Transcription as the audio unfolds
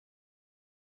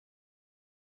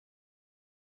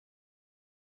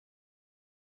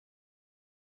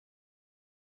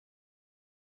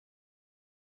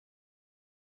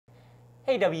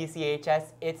Hey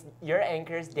WCHS, it's your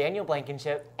anchors Daniel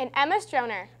Blankenship and Emma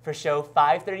Stroner for show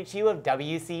 532 of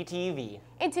Wctv.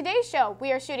 In today's show,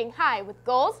 we are shooting high with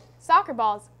goals, soccer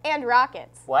balls, and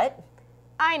rockets. What?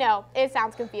 I know, it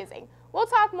sounds confusing. We'll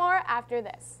talk more after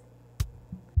this.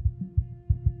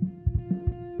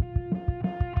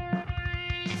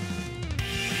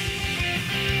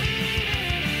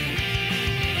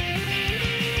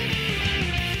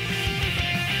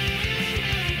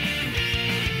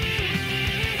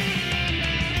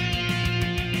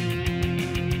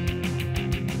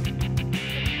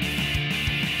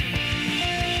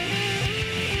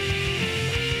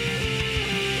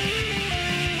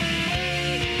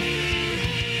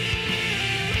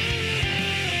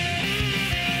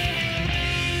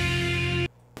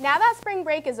 Now that spring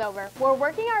break is over, we're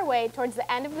working our way towards the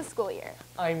end of the school year.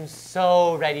 I'm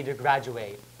so ready to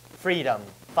graduate. Freedom,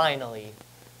 finally.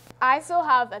 I still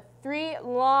have 3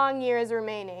 long years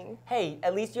remaining. Hey,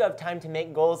 at least you have time to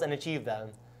make goals and achieve them.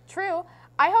 True.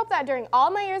 I hope that during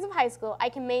all my years of high school, I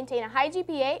can maintain a high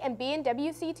GPA and be in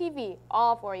WCTV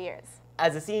all 4 years.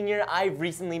 As a senior, I've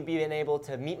recently been able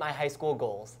to meet my high school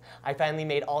goals. I finally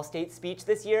made all-state speech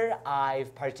this year,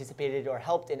 I've participated or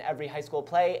helped in every high school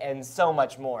play, and so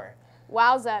much more.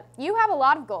 Wowza, you have a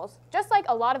lot of goals, just like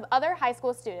a lot of other high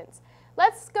school students.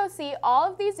 Let's go see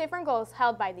all of these different goals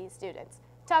held by these students.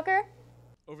 Tucker?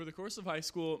 Over the course of high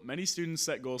school, many students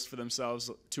set goals for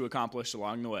themselves to accomplish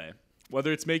along the way.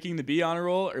 Whether it's making the B honor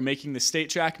roll or making the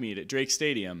state track meet at Drake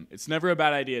Stadium, it's never a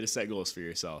bad idea to set goals for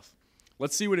yourself.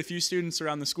 Let's see what a few students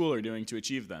around the school are doing to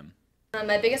achieve them.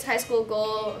 My biggest high school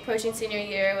goal approaching senior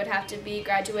year would have to be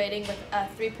graduating with a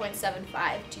 3.75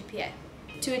 GPA.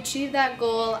 To achieve that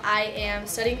goal, I am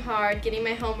studying hard, getting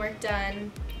my homework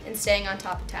done, and staying on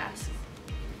top of tasks.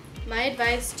 My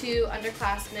advice to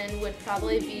underclassmen would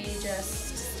probably be just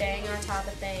staying on top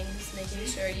of things, making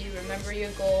sure you remember your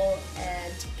goal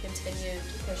and continue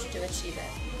to push to achieve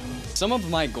it. Some of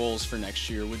my goals for next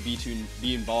year would be to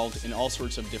be involved in all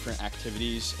sorts of different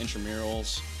activities,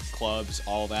 intramurals, clubs,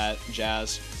 all that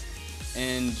jazz,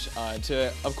 and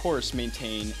to, of course,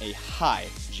 maintain a high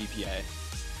GPA.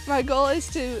 My goal is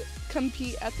to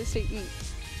compete at the state meet.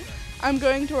 I'm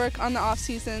going to work on the off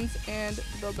seasons and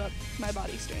build up my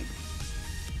body strength.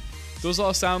 Those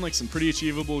all sound like some pretty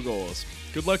achievable goals.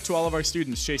 Good luck to all of our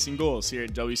students chasing goals here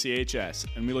at WCHS,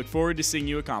 and we look forward to seeing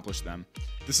you accomplish them.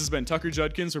 This has been Tucker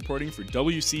Judkins reporting for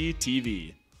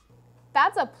WCTV.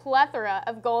 That's a plethora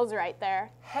of goals right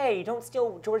there. Hey, don't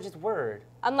steal George's word.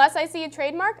 Unless I see a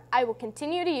trademark, I will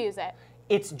continue to use it.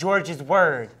 It's George's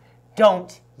word.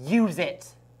 Don't use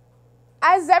it.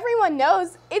 As everyone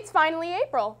knows, it's finally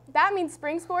April. That means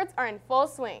spring sports are in full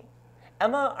swing.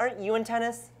 Emma, aren't you in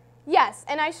tennis? Yes,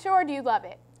 and I sure do love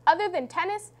it. Other than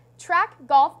tennis, track,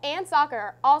 golf, and soccer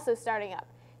are also starting up.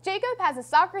 Jacob has a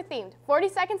soccer-themed 40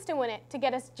 seconds to win it to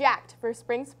get us jacked for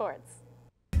spring sports.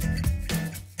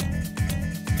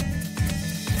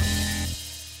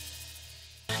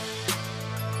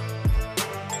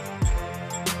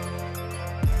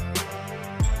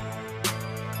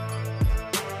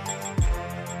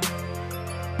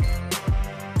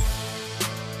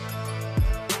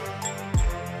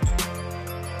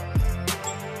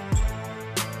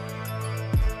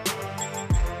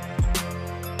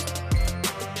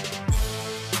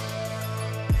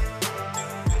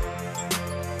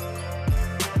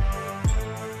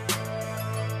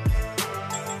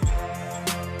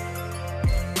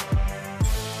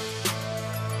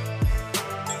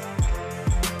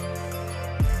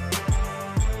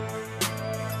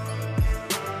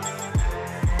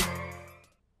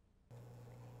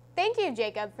 Thank you,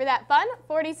 Jacob, for that fun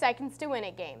 40 seconds to win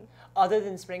it game. Other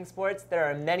than spring sports, there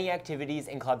are many activities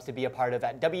and clubs to be a part of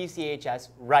at WCHS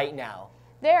right now.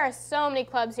 There are so many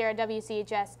clubs here at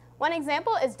WCHS. One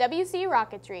example is WC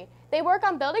Rocketry. They work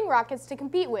on building rockets to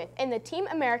compete with in the Team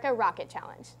America Rocket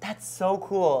Challenge. That's so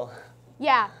cool.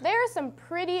 Yeah, there are some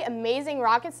pretty amazing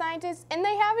rocket scientists, and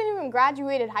they haven't even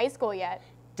graduated high school yet.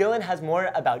 Dylan has more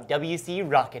about WC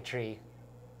Rocketry.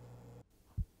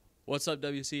 What's up,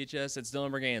 WCHS? It's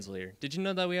Dylan Bergansel here. Did you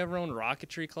know that we have our own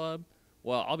rocketry club?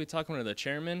 Well, I'll be talking to the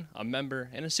chairman, a member,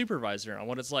 and a supervisor on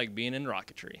what it's like being in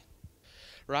rocketry.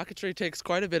 Rocketry takes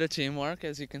quite a bit of teamwork.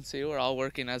 As you can see, we're all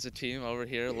working as a team over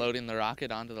here, loading the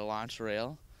rocket onto the launch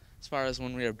rail. As far as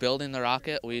when we were building the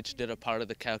rocket, we each did a part of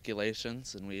the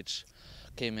calculations, and we each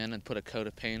came in and put a coat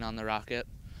of paint on the rocket,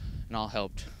 and all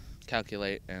helped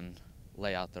calculate and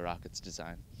lay out the rocket's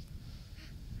design.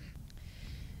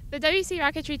 The WC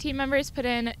Rocketry team members put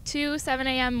in 2 7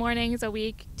 a.m. mornings a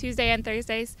week, Tuesday and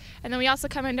Thursdays, and then we also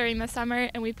come in during the summer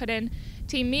and we put in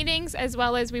team meetings, as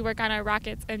well as we work on our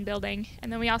rockets and building.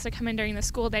 And then we also come in during the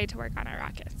school day to work on our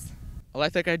rockets. Well, I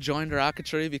think I joined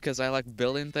rocketry because I like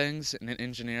building things and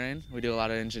engineering. We do a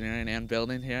lot of engineering and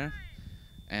building here.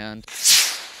 And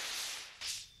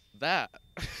that.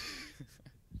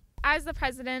 As the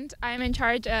president, I'm in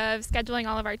charge of scheduling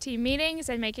all of our team meetings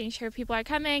and making sure people are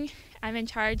coming. I'm in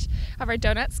charge of our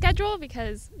donut schedule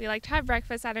because we like to have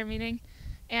breakfast at our meeting,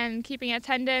 and keeping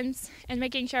attendance and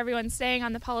making sure everyone's staying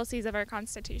on the policies of our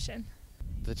Constitution.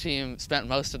 The team spent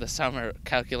most of the summer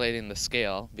calculating the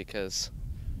scale because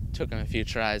it took them a few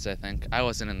tries, I think. I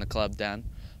wasn't in the club then,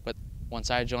 but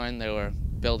once I joined, they were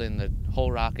building the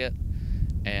whole rocket,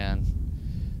 and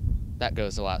that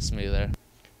goes a lot smoother.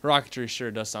 Rocketry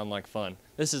sure does sound like fun.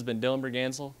 This has been Dylan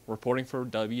Bergansel reporting for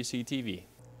Wctv.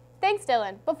 Thanks,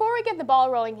 Dylan. Before we get the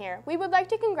ball rolling here, we would like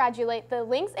to congratulate the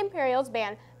Lynx Imperials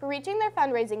band for reaching their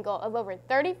fundraising goal of over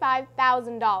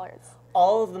 $35,000.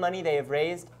 All of the money they have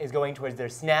raised is going towards their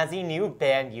snazzy new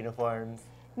band uniforms.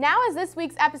 Now, as this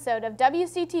week's episode of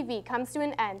WCTV comes to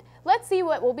an end, let's see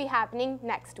what will be happening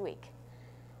next week.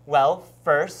 Well,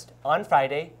 first, on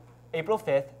Friday, April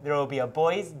 5th, there will be a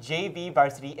boys JV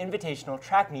varsity invitational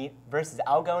track meet versus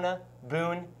Algona,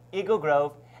 Boone, Eagle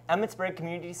Grove, Emmitsburg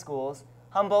Community Schools,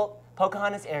 Humboldt,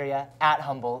 Pocahontas area at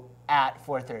Humboldt at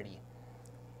 4:30.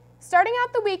 Starting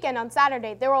out the weekend on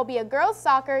Saturday, there will be a girls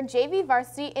soccer JV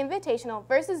varsity invitational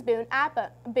versus Boone at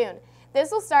Boone.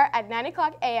 This will start at 9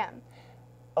 o'clock a.m.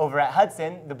 Over at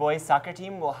Hudson, the boys soccer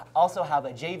team will also have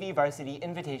a JV varsity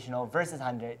invitational versus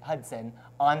Hudson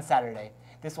on Saturday.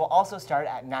 This will also start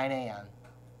at 9 a.m.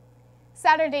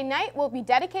 Saturday night will be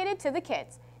dedicated to the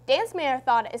kids. Dance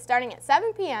Marathon is starting at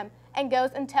 7 p.m. and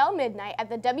goes until midnight at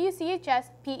the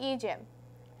WCHS PE gym.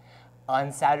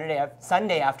 On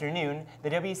Sunday afternoon, the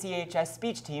WCHS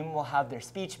speech team will have their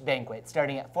speech banquet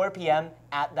starting at 4 p.m.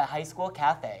 at the high school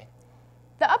cafe.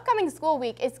 The upcoming school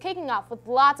week is kicking off with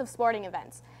lots of sporting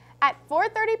events. At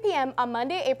 4:30 p.m. on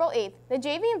Monday, April 8th, the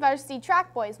JV and varsity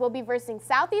track boys will be versing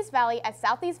Southeast Valley at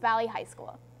Southeast Valley High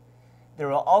School. There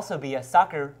will also be a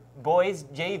soccer boys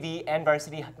JV and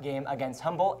varsity game against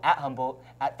Humboldt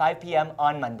at 5 p.m.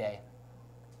 on Monday.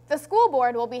 The school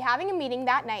board will be having a meeting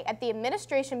that night at the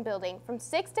administration building from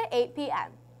 6 to 8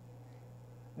 p.m.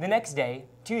 The next day,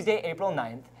 Tuesday, April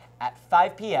 9th, at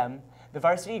 5 p.m., the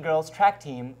varsity girls track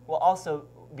team will also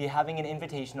be having an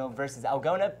invitational versus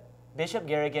Algona, Bishop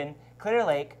Garrigan, Clear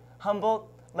Lake, Humboldt,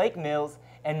 Lake Mills,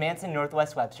 and Manson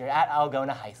Northwest Webster at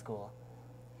Algona High School.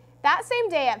 That same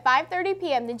day at 5:30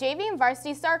 p.m., the JV and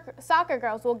varsity soccer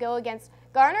girls will go against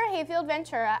Garner-Hayfield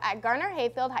Ventura at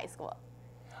Garner-Hayfield High School.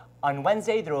 On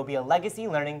Wednesday, there will be a Legacy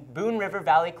Learning Boone River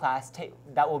Valley class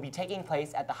that will be taking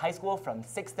place at the high school from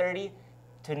 6:30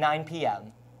 to 9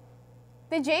 p.m.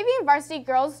 The JV and varsity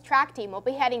girls track team will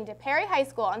be heading to Perry High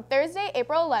School on Thursday,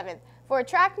 April 11th for a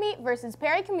track meet versus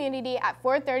Perry Community at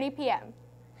 4:30 p.m.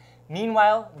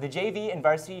 Meanwhile, the JV and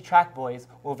varsity track boys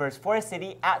will verse Forest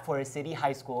City at Forest City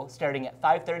High School starting at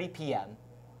 5:30 p.m.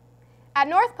 At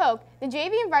North Polk, the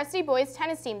JV and varsity boys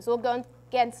tennis teams will go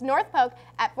against North Polk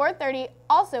at 4:30,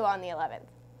 also on the 11th.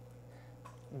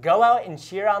 Go out and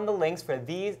cheer on the Lynx for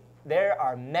these. There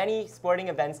are many sporting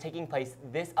events taking place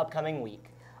this upcoming week.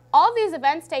 All of these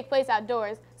events take place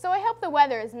outdoors, so I hope the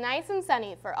weather is nice and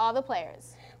sunny for all the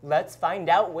players. Let's find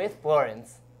out with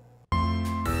Florence.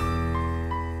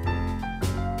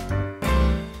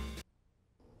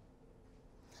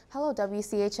 Hello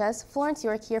WCHS, Florence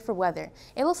York here for weather.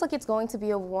 It looks like it's going to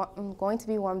be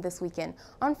warm this weekend.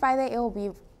 On Friday it will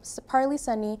be partly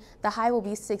sunny, the high will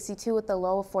be 62 with the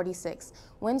low of 46.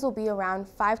 Winds will be around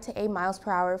 5 to 8 miles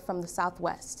per hour from the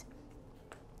southwest.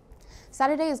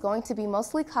 Saturday is going to be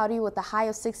mostly cloudy with a high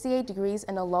of 68 degrees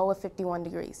and a low of 51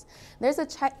 degrees. There's a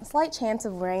slight chance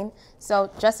of rain, so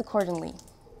dress accordingly.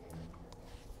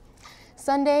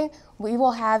 Sunday, we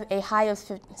will have a high of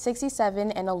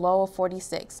 67 and a low of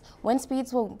 46. Wind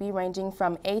speeds will be ranging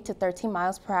from 8 to 13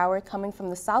 miles per hour coming from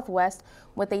the southwest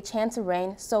with a chance of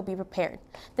rain, so be prepared.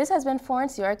 This has been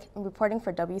Florence York reporting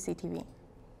for WCTV.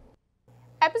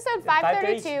 Episode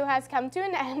 532 has come to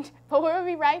an end, but we'll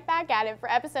be right back at it for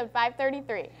episode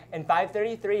 533. And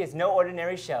 533 is no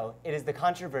ordinary show. It is the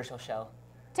controversial show.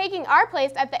 Taking our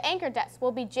place at the anchor desk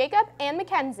will be Jacob and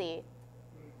Mackenzie.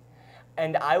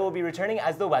 And I will be returning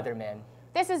as the weatherman.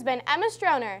 This has been Emma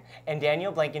Stroner and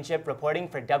Daniel Blankenship reporting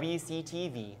for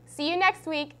WCTV. See you next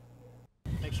week.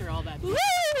 Make sure all that...